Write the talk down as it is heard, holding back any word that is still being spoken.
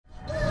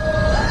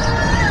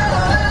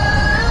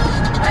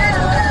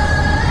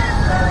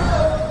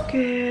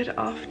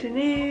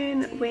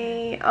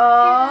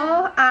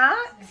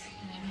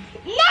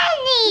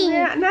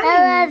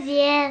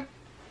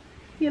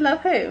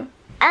love who?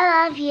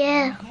 I love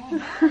you.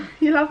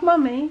 You love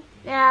Mummy?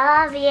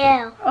 I love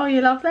you. Oh,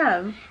 you love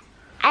them?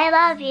 I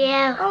love you.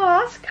 Oh,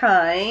 that's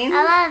kind.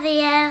 I love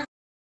you.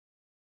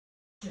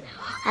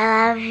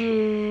 I love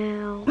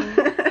you.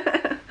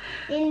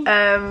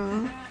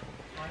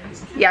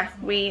 Yeah,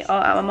 we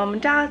are at my mum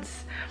and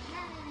dad's.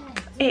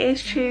 It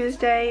is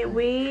Tuesday.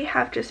 We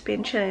have just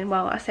been chilling.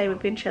 Well, I say we've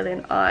been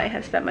chilling. I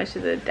have spent most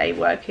of the day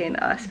working.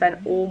 I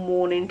spent all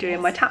morning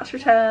doing my tax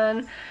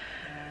return,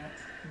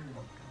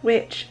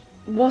 which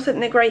wasn't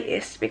the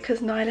greatest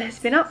because Nyla has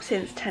been up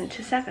since 10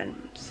 to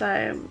 7.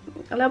 So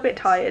a little bit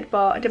tired,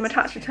 but I did my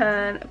tax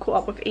return, caught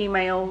up with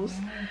emails.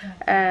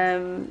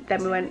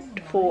 Then we went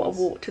for a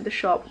walk to the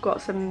shop,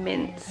 got some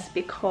mints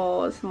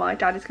because my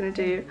dad is going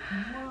to do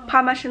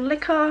pie mash and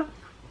liquor.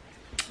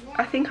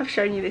 I think I've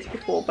shown you this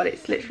before, but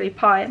it's literally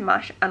pie,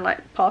 mash and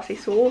like parsley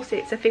sauce.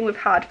 It's a thing we've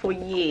had for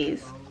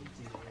years.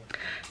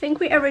 I think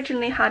we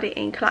originally had it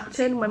in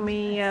Clacton when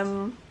we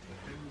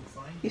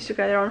used to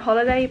go there on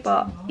holiday,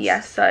 but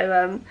yeah,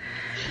 so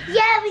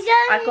yeah, we go.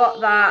 I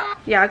got that.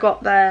 Yeah, I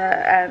got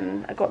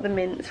the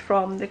mints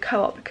from the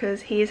co-op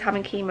because he is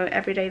having chemo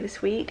every day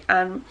this week,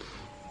 and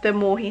the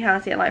more he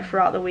has it like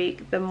throughout the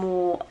week, the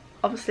more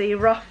obviously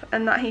rough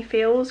and that he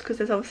feels, because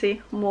there's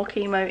obviously more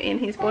chemo in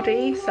his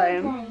body.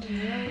 So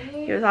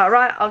he was like,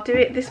 right, I'll do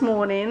it this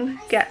morning,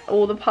 get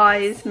all the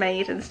pies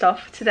made and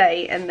stuff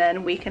today, and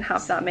then we can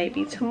have that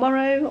maybe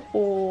tomorrow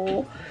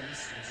or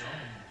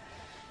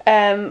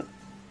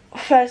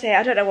Thursday.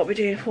 I don't know what we're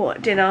doing for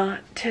dinner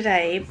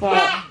today,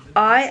 but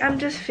I am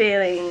just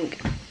feeling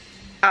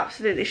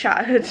absolutely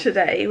shattered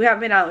today. We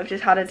haven't been out, we've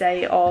just had a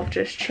day of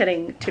just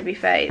chilling, to be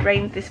fair. It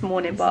rained this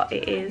morning, but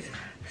it is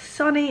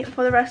sunny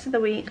for the rest of the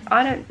week.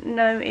 I don't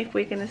know if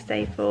we're going to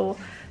stay for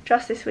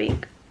just this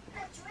week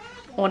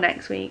or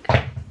next week.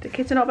 The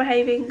kids are not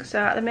behaving, so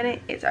at the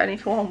minute it's only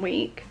for 1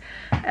 week.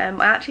 I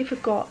actually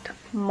forgot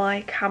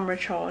my camera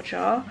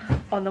charger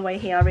on the way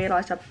here. I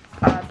realised I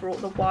brought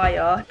the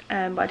wire,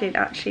 but I didn't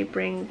actually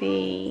bring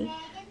the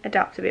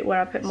adapter bit where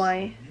I put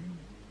my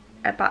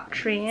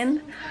battery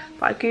in.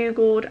 But I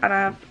googled and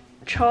I've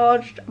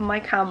charged my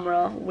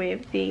camera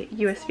with the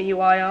USB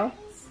wire.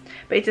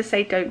 But it does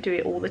say don't do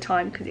it all the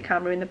time because it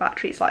can ruin the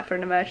battery. It's like for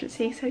an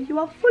emergency, so you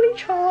are fully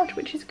charged,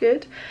 which is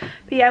good.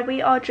 But yeah,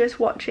 we are just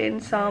watching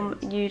some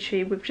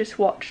YouTube. We've just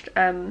watched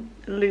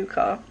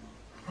Luca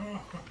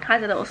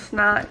has a little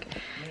snack.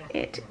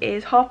 It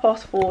is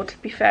 4:30. To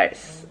be fair,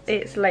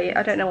 it's late.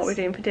 I don't know what we're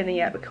doing for dinner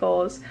yet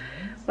because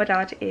my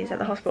dad is at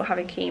the hospital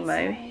having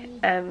chemo.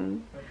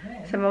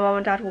 So my mum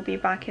and dad will be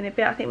back in a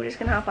bit. I think we're just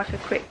gonna have like a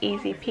quick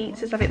easy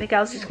pizzas. I think the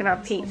girls are just gonna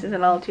have pizzas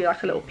and I'll do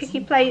like a little picky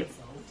plate.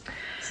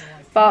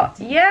 But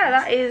yeah,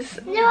 that is...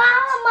 No,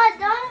 I want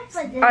McDonald's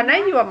for dinner. I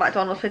know you want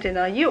McDonald's for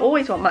dinner. You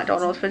always want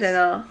McDonald's for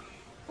dinner.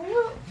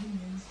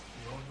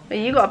 But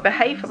you gotta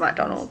behave for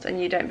McDonald's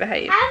and you don't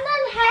behave. I'm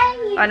not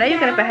behaving. I know you're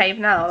gonna behave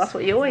now, that's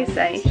what you always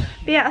say.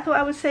 But yeah, I thought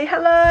I would say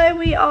hello,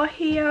 we are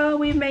here,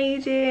 we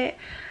made it.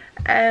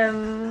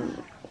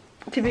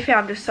 To be fair,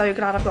 I'm just so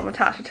glad I've got my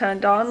tax return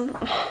done.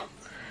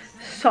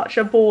 Such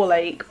a ball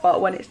ache,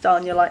 but when it's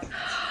done you're like,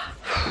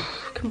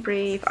 can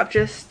breathe. I've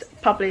just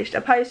published a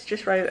post,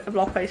 just wrote a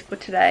blog post for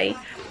today,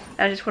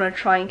 and I just want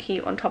to try and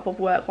keep on top of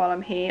work while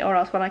I'm here, or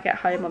else when I get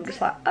home I'm just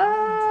like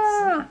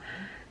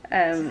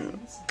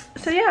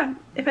so yeah,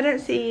 if I don't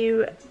see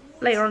you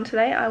later on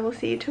today, I will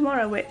see you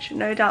tomorrow, which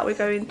no doubt we're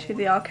going to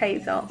the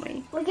arcades, aren't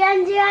we? We're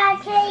going to the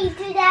arcade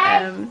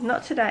today.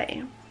 Not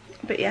today,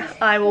 but yeah,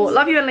 I will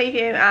love you and leave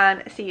you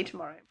and see you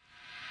tomorrow.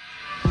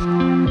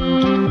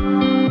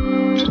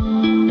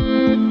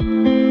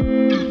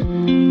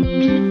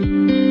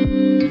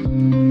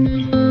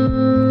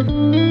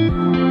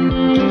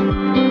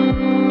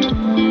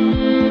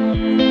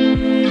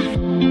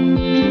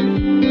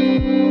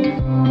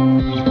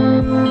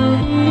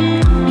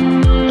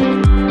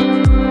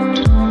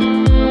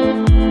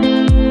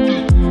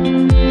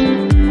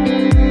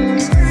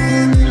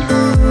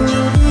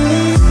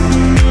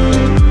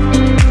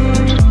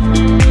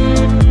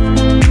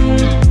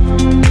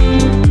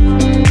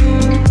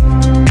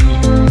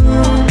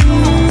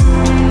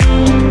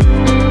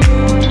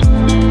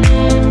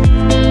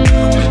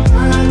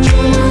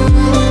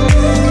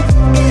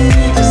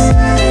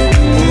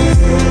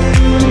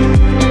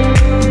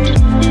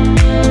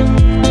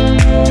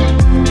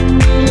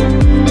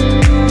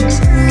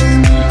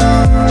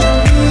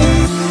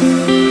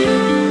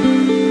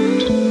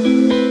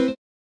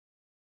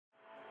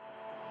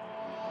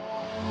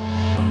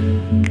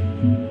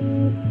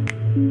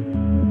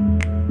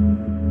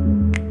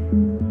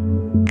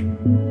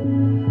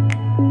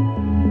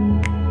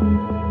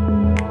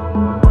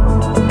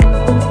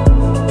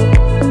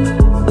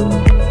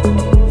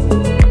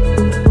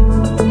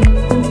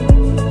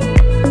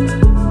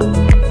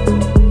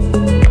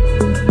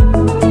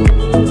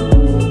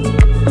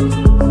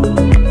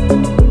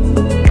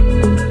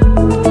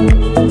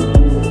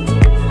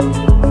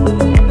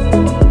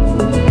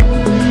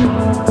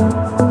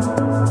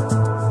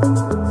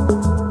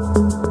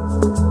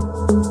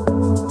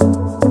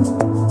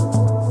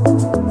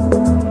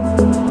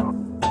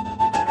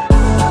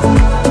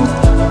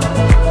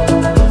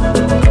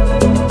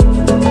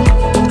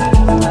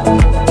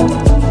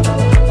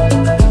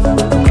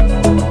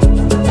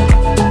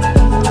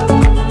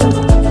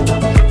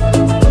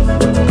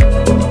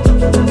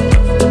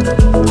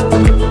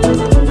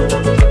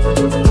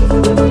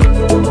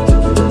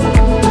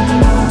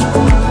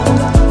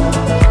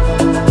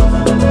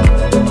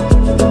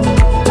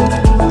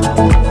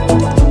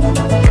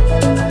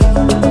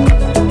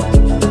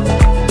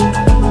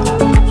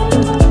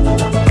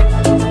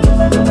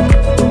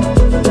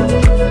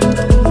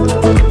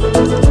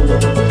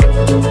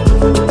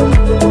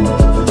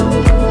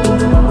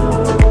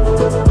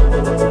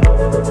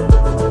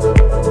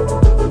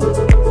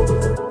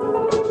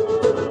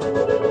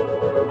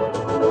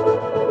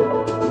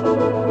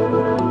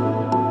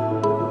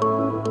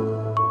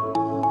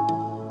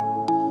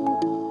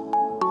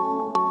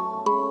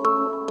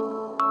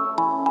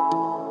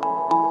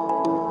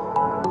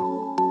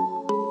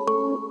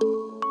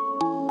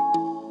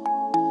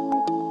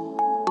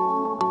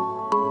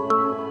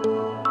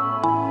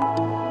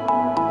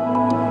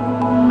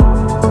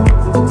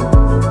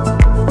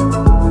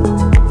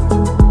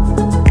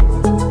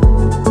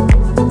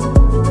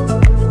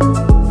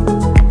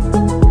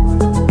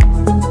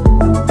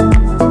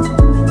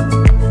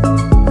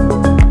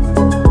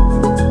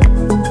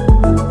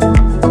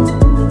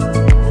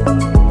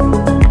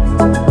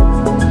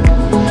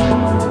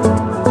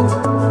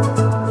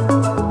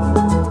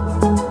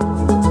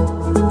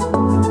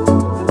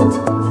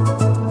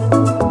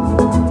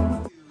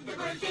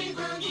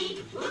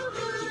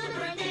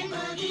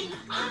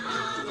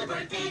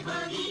 birthday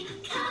boogie.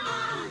 Come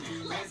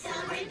on, let's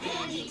celebrate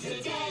Penny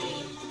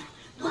today.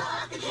 Blow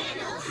out the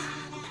candles,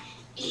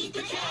 eat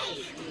the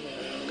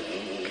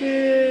cake.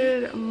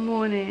 Good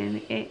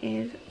morning. It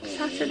is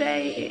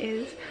Saturday. It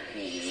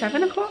is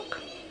 7 o'clock.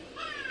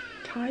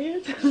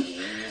 Tired.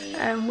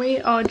 And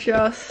we are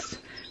just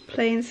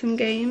playing some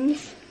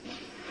games.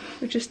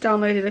 We've just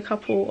downloaded a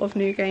couple of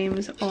new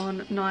games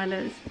on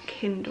Nyla's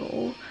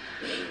Kindle.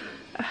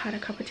 I had a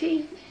cup of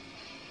tea.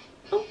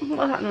 Oh, what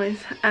was that noise?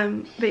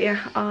 But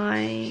yeah,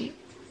 I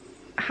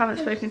haven't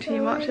spoken to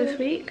you much this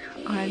week.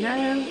 I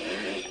know.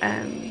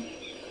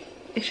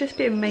 It's just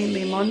been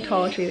mainly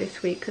montagey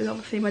this week because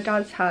obviously my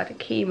dad's had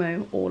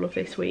chemo all of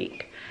this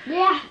week.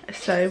 Yeah.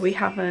 So we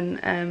haven't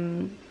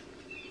done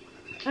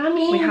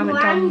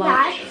Granddad.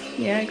 much.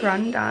 Yeah,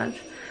 Granddad.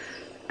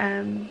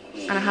 And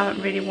I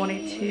haven't really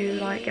wanted to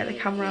like get the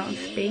camera out and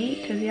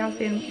speak because he has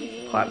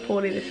been quite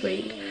poorly this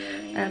week.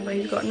 But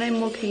he's got no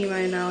more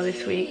chemo now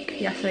this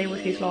week. Yesterday was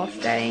his last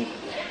day.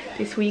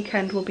 This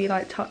weekend will be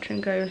like touch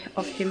and go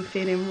of him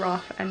feeling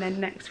rough, and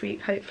then next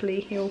week hopefully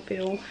he'll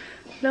feel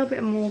a little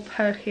bit more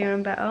perkier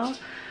and better.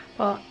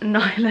 But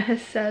Nyla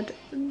has said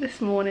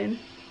this morning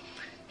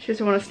she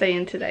doesn't want to stay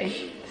in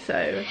today.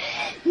 So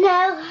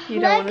No, you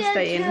don't want to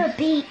stay in. To the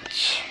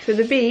beach. To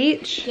the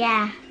beach?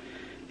 Yeah.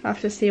 We'll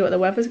have to see what the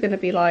weather's going to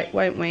be like,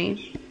 won't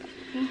we?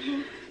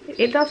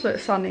 It does look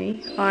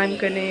sunny. I'm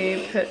going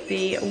to put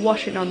the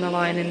washing on the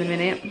line in a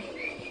minute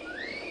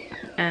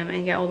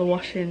and get all the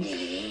washing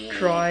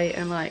dry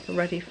and like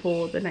ready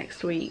for the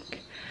next week.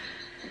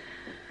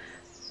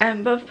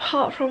 But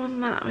apart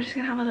from that, we're just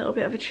going to have a little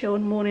bit of a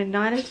chilled morning.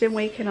 Nyla's been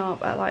waking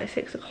up at like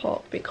 6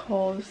 o'clock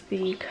because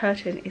the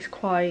curtain is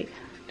quite,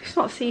 it's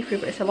not see-through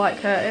but it's a light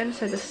curtain,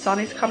 so the sun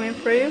is coming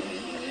through.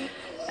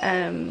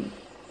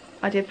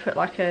 I did put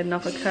like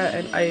another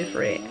curtain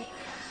over it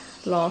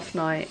last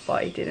night,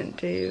 but it didn't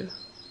do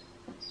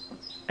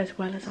as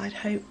well as I'd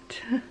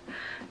hoped.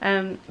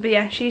 But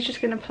yeah, she's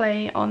just going to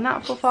play on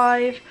that for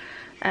 5.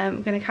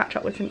 I'm going to catch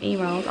up with some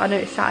emails. I know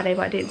it's Saturday,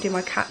 but I didn't do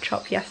my catch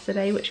up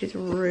yesterday, which is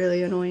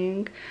really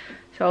annoying.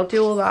 So I'll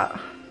do all that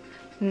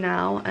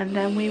now and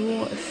then we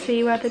will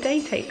see where the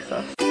day takes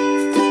us.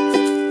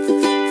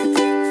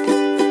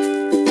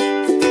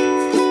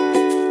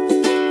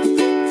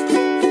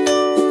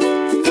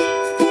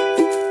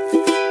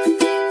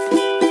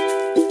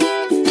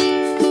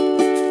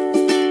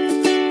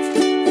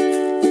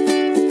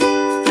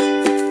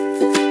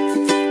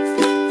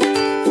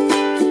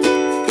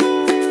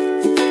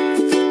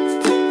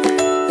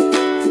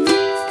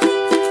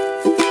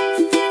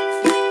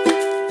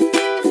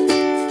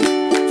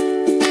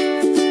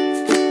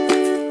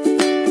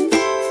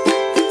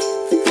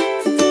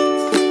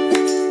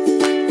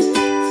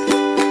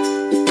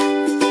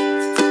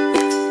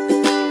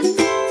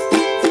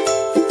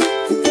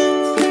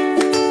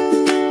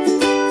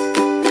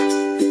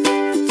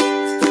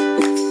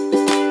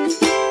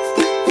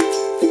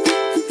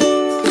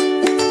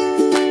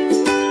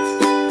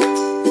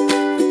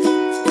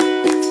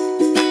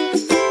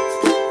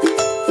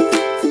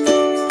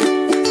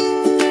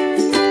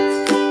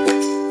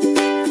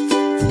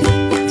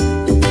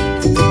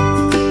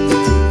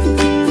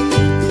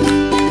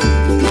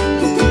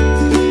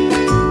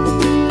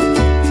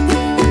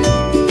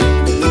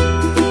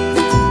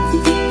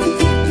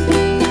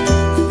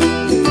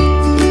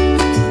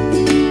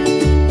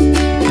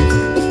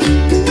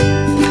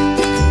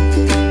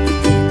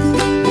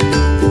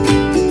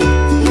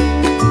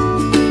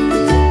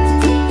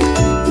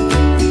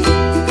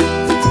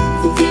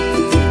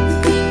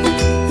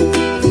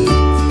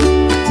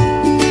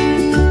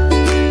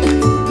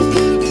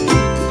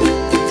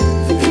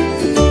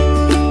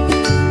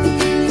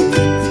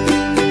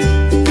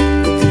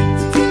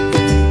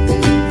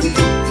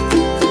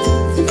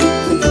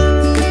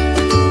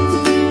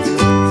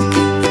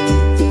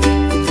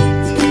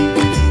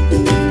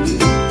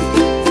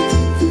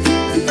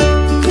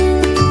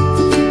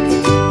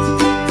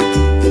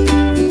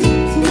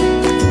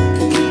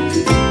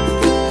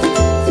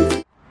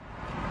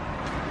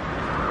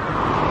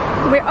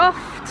 We're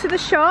off to the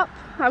shop.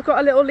 I've got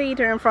a little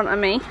leader in front of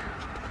me,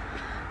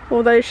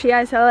 although she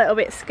is a little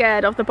bit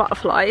scared of the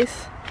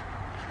butterflies.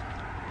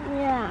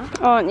 Yeah.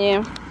 Aren't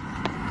you?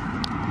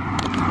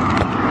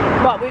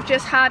 But we've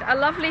just had a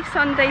lovely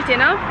Sunday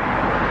dinner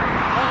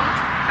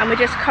and we're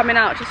just coming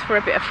out just for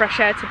a bit of fresh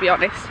air, to be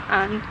honest,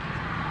 and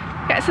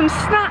get some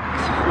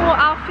snacks for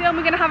our film.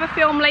 We're going to have a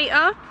film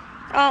later,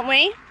 aren't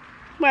we?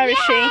 Where is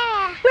she?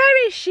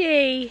 Where is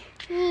she?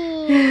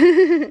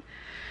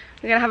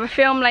 We're going to have a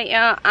film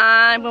later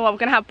and we're going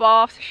to have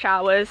baths,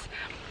 showers,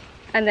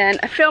 and then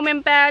a film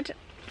in bed.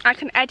 I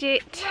can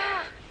edit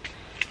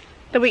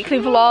the weekly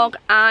vlog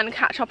and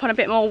catch up on a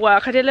bit more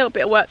work. I did a little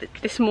bit of work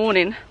this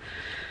morning,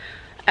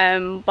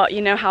 but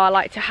you know how I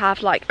like to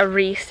have like a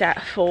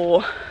reset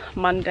for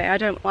Monday. I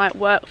don't like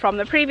work from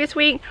the previous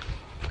week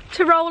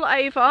to roll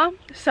over.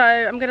 So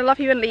I'm going to love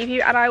you and leave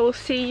you, and I will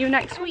see you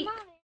next week.